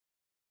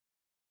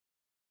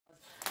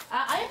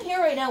am here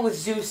right now with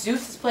Zeus.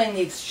 Zeus is playing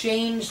the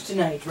Exchange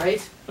tonight,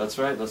 right? That's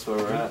right, that's where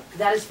we're at.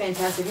 That is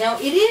fantastic. Now,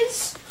 it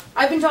is...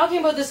 I've been talking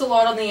about this a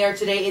lot on the air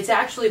today. It's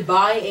actually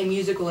Buy a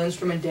Musical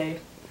Instrument Day.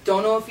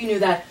 Don't know if you knew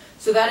that.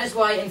 So that is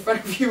why in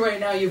front of you right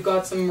now you've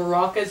got some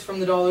maracas from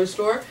the dollar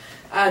store.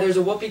 There's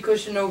a whoopee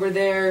cushion over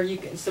there.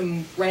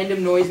 Some random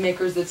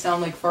noisemakers that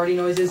sound like farty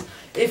noises.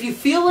 If you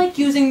feel like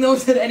using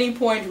those at any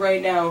point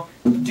right now,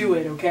 do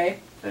it, okay?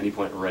 Any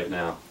point right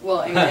now. Well,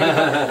 I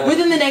mean,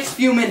 within the next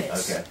few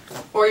minutes. Okay.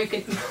 Or you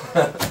can...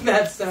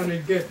 That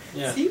sounded good.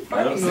 Yeah. See,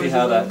 I don't see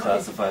how that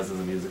classifies as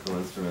a musical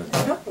instrument.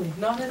 No,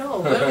 not at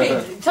all. But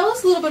okay, tell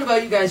us a little bit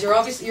about you guys.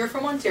 You're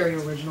from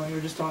Ontario originally. We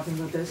were just talking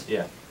about this.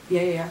 Yeah.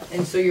 Yeah.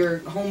 And so your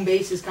home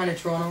base is kind of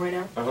Toronto right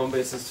now? Our home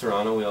base is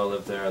Toronto. We all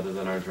live there other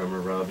than our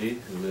drummer Robbie,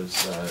 who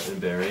lives in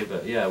Barrie.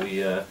 But yeah,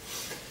 we...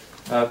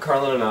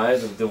 Carlin and I,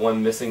 the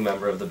one missing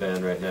member of the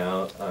band right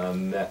now,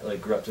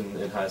 grew up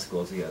in high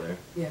school together.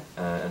 Yeah.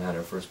 And had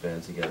our first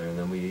band together, and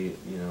then we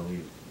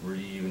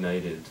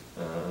reunited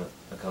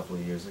a couple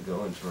of years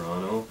ago in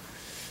Toronto,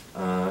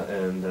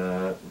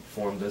 and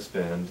formed this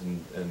band.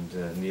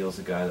 And Neil's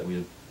a guy that we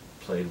had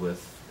played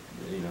with.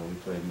 We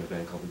played in a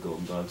band called the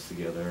Golden Dogs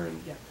together,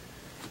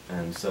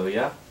 and so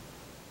yeah,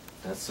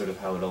 that's sort of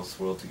how it all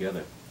swirled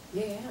together.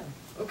 Yeah.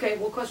 Okay,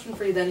 well, question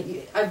for you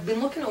then. I've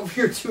been looking over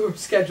your tour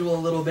schedule a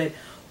little bit.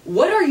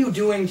 What are you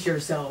doing to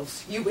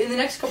yourselves? In the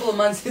next couple of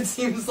months, it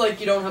seems like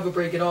you don't have a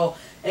break at all,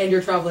 and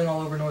you're traveling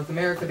all over North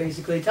America,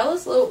 basically. Tell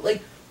us a little,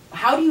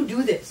 how do you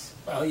do this?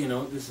 Well,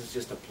 this is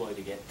just a ploy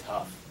to get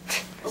tough.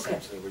 Okay.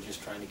 Essentially, we're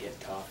just trying to get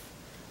tough.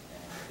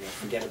 And,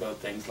 forget about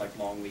things like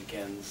long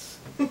weekends,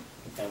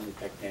 family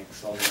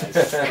picnics, all the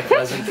nice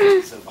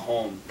pleasantries of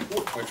home.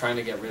 We're trying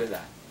to get rid of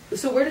that.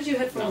 So where did you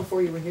head from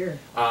before you were here?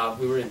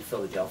 We were in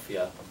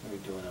Philadelphia.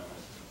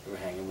 We were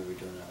hanging. We were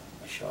doing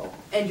a show.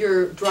 And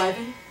you're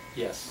driving?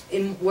 Yes.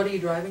 What are you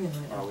driving in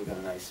right now? We got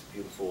a nice,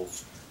 beautiful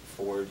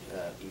Ford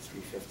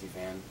E350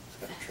 van. It's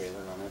got a trailer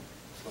on it.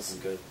 It's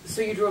looking good.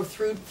 So you drove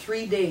through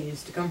 3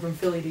 days to come from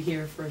Philly to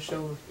here for a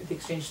show at the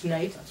Exchange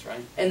tonight? That's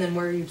right. And then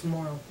where are you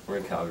tomorrow? We're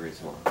in Calgary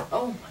tomorrow.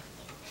 Oh my.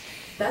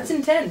 That's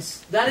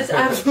intense. That is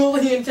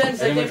absolutely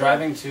intense. And we're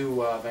driving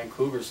to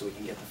Vancouver so we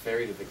can get the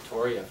ferry to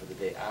Victoria for the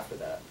day after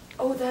that.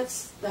 Oh,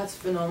 that's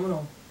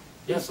phenomenal.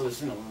 Yeah, so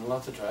there's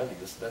lots of driving.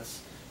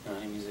 That's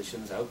any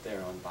musicians out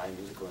there on Buy a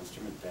Musical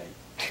Instrument Day.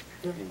 If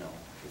you're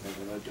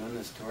thinking about doing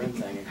this touring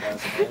thing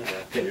across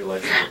Canada, get your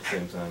license at the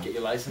same time. Get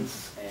your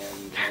license,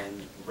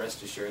 and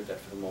rest assured that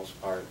for the most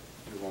part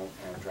you won't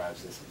have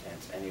drives this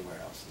intense anywhere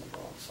else in the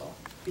world. So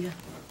yeah,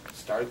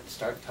 start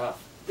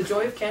tough. The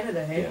joy of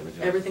Canada, hey?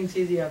 Yeah, everything's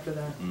easy after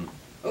that. Mm.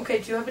 Okay,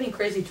 do you have any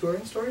crazy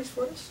touring stories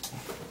for us?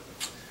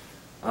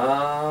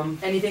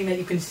 Anything that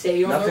you can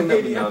say on the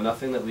radio?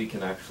 Nothing that we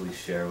can actually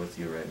share with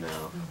you right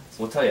now.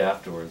 We'll tell you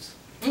afterwards.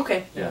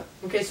 Okay. Yeah.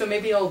 Okay, so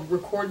maybe I'll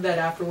record that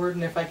afterward,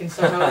 and if I can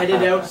somehow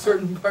edit out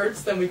certain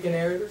parts, then we can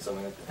air it or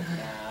something like that.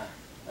 Nah,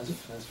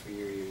 that's for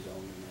your ears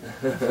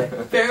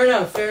only. Fair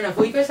enough, fair enough.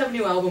 Well, you guys have a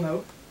new album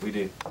out. We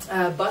do.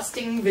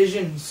 Busting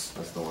Visions.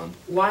 That's the one.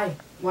 Why?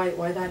 Why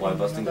that? Why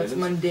Busting Visions? That's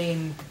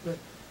mundane. But...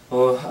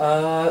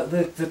 Well,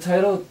 the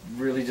title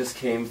really just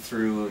came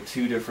through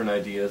two different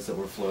ideas that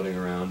were floating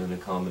around, and a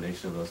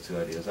combination of those two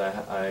ideas.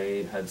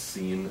 I had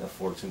seen a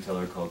fortune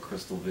teller called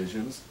Crystal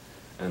Visions,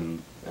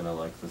 and I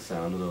liked the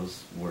sound of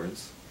those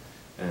words.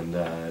 And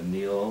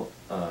Neil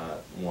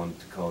wanted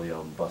to call the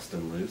album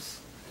Bustin' Loose.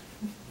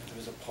 There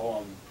was a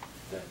poem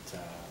that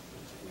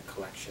was in a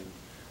collection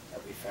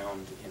that we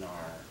found in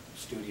our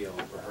studio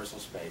rehearsal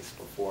space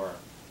before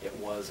it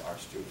was our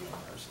studio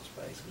rehearsal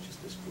space, which is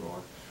this drawer.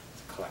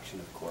 It's a collection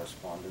of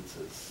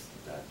correspondences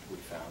that we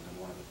found, and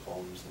one of the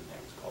poems in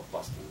there was called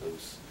Bustin'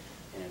 Loose,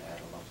 and it had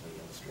a lovely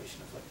illustration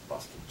of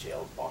busted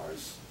jail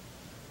bars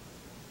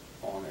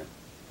on it.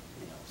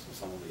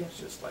 So somebody was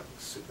just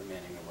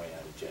Supermaning their way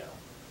out of jail,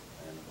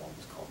 and the poem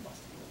was called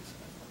Bustin' Loose,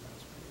 and I thought that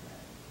was pretty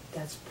rad.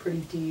 That's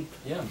pretty deep.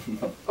 Yeah.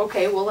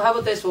 Okay, well, how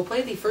about this? We'll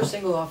play the first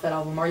single off that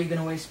album, Are You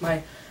Gonna Waste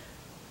My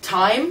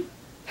Time?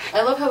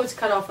 I love how it's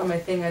cut off on my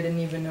thing. I didn't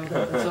even know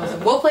that. That's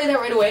awesome. We'll play that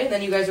right away, and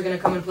then you guys are going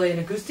to come and play an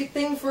acoustic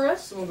thing for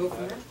us, and we'll go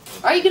from there.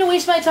 Are You Gonna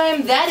Waste My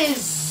Time? That is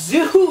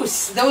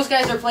Zeus! Those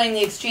guys are playing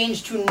the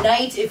Exchange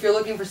tonight. If you're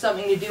looking for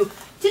something to do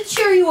to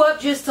cheer you up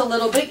just a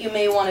little bit, you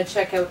may want to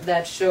check out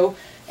that show.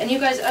 And you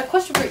guys, a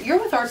question for you. You're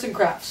with Arts and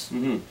Crafts.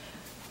 Mm-hmm.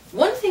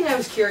 One thing I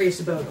was curious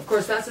about, of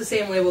course, that's the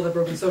same label that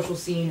Broken Social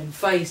Scene and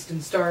Feist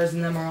and Stars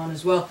and them are on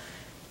as well.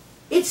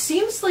 It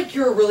seems like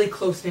you're a really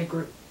close-knit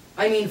group.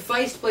 I mean,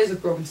 Feist plays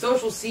with Broken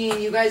Social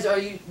Scene. You guys, are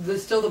you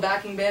still the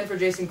backing band for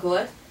Jason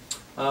Collette?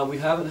 We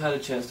haven't had a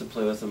chance to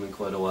play with them in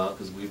quite a while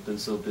because we've been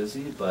so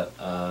busy, but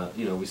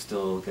we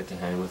still get to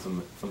hang with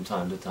him from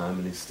time to time,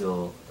 and he's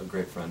still a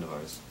great friend of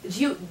ours.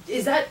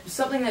 Is that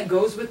something that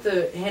goes with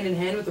the hand in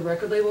hand with the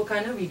record label,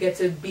 kind of? You get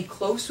to be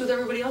close with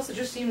everybody else? It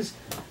just seems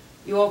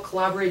you all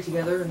collaborate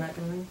together and that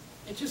kind of thing?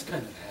 It just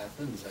kind of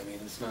happens. I mean,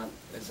 it's not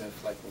as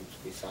if when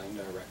we signed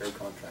our record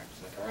contract,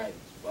 it's all right,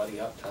 it's buddy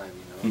up time,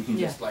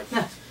 Yeah. Just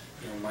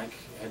Mike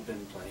had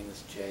been playing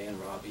with Jay and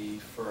Robbie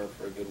for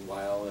a good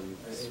while, and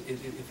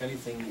if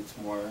anything, it's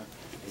more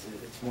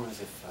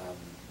as if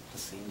the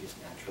scene just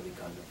naturally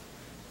kind of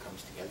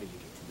comes together. You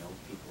get to know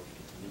people, you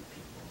get to meet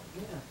people.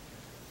 Yeah.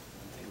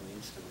 One thing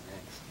leads to the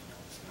next.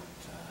 It's not.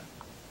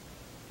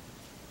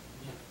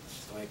 Yeah, it's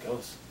just the way it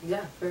goes.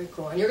 Yeah, very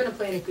cool. And you're going to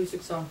play an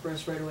acoustic song for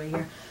us right away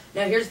here.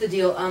 Now, here's the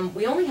deal.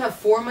 We only have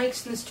 4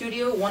 mics in the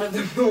studio, one of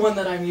them the one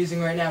that I'm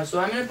using right now. So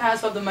I'm going to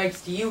pass out the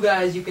mics to you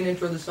guys. You can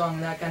intro the song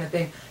and that kind of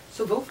thing.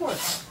 So go for it.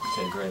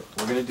 Okay, great.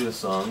 We're going to do a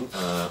song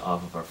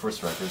off of our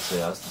first record,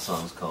 Say Us. The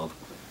song's called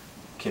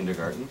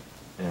Kindergarten,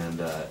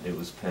 and it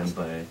was penned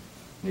by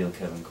Neil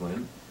Kevin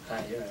Quinn.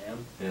 Hi, here I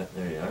am. Yeah,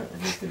 there you are.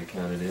 And he's going to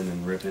count it in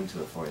and rip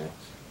into it for you.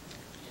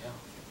 Yeah.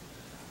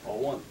 Oh,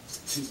 1,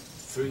 2,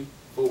 3,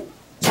 4.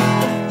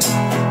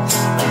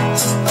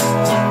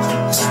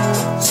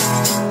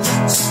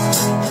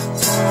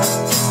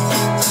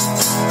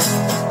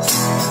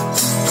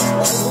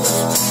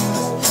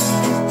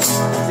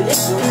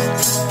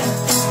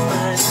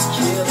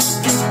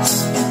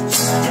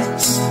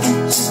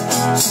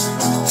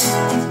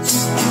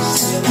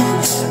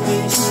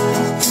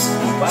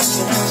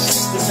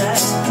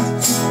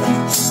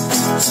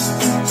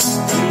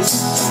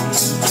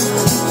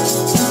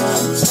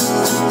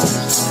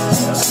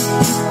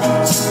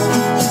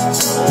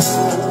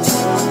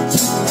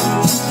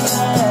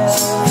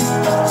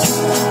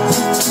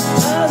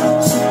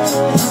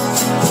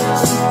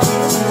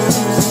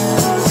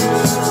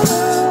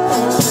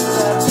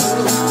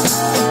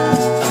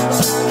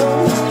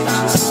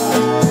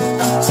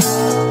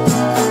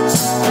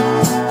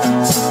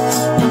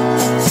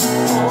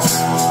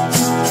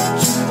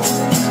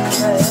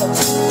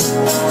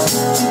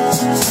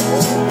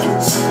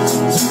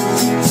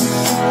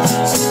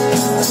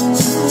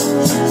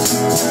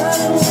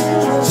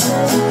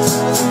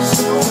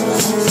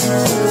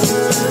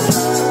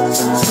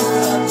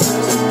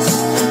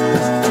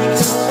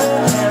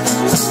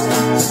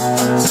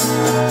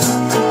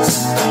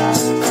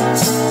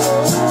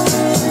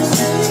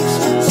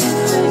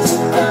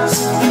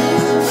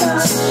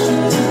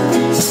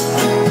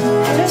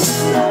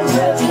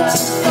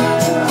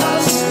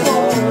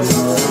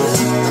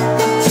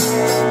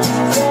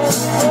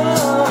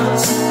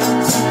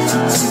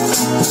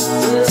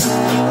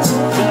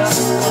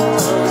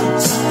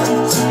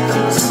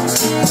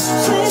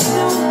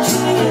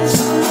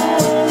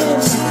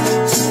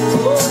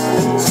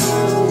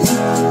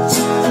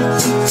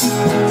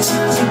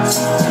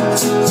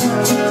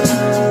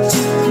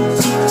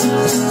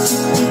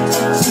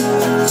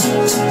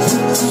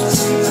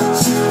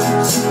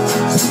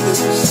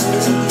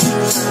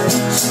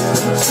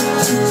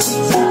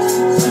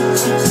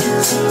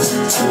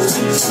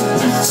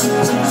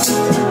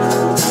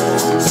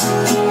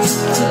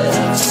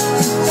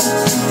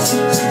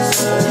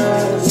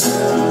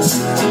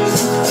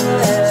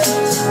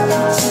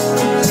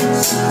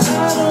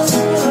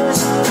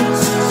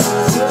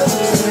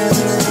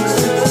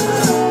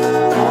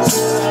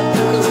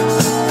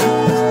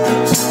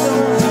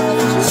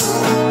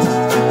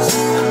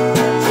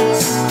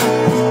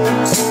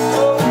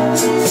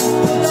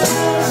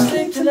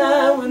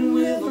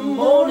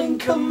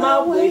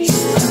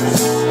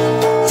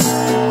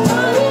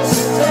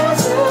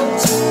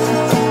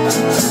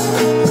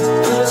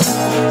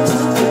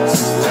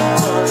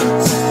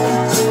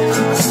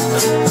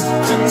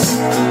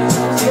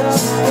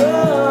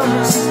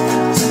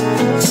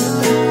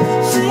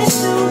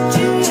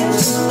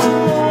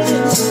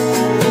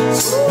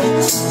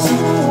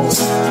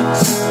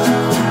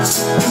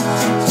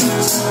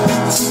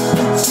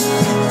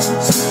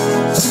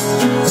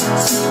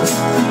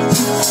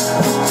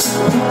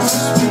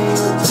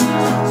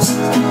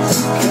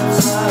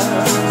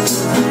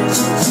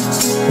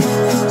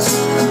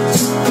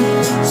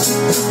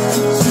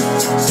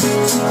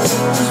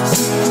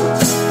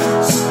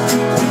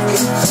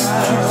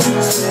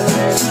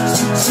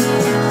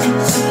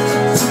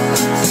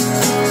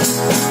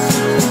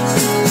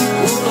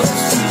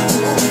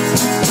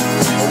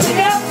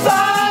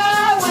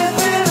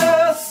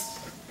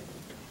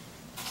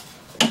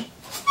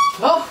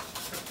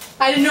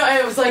 I didn't know.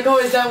 I was like, oh,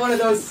 is that one of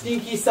those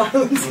sneaky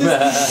silences?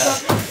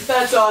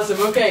 That's awesome.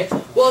 Okay.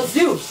 Well,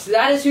 Zeus,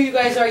 that is who you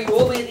guys are. You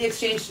will be at the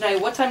exchange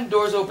tonight. What time do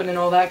doors open and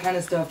all that kind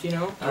of stuff, do you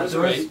know? Doors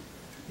are 8.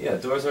 Yeah,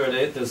 doors are at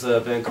 8. There's a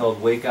band called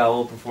Wake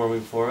Owl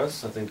performing for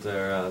us. I think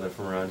they're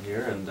from around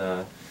here,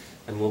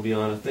 and we'll be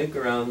on, I think,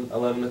 around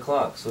 11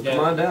 o'clock. So come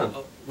on down.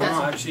 We're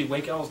on, actually,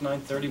 Wake Owl's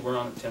 9:30. We're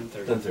on at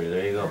 10:30. 10:30.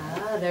 There you go.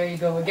 Ah, there you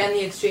go. Again,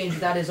 the exchange.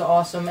 That is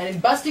awesome.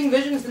 And Busting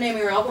Vision is the name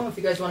of your album. If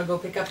you guys want to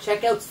go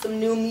check out some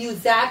new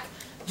music,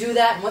 do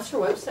that. And what's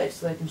your website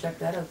so I can check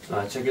that out too?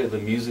 Check out The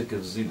Music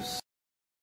of Zeus.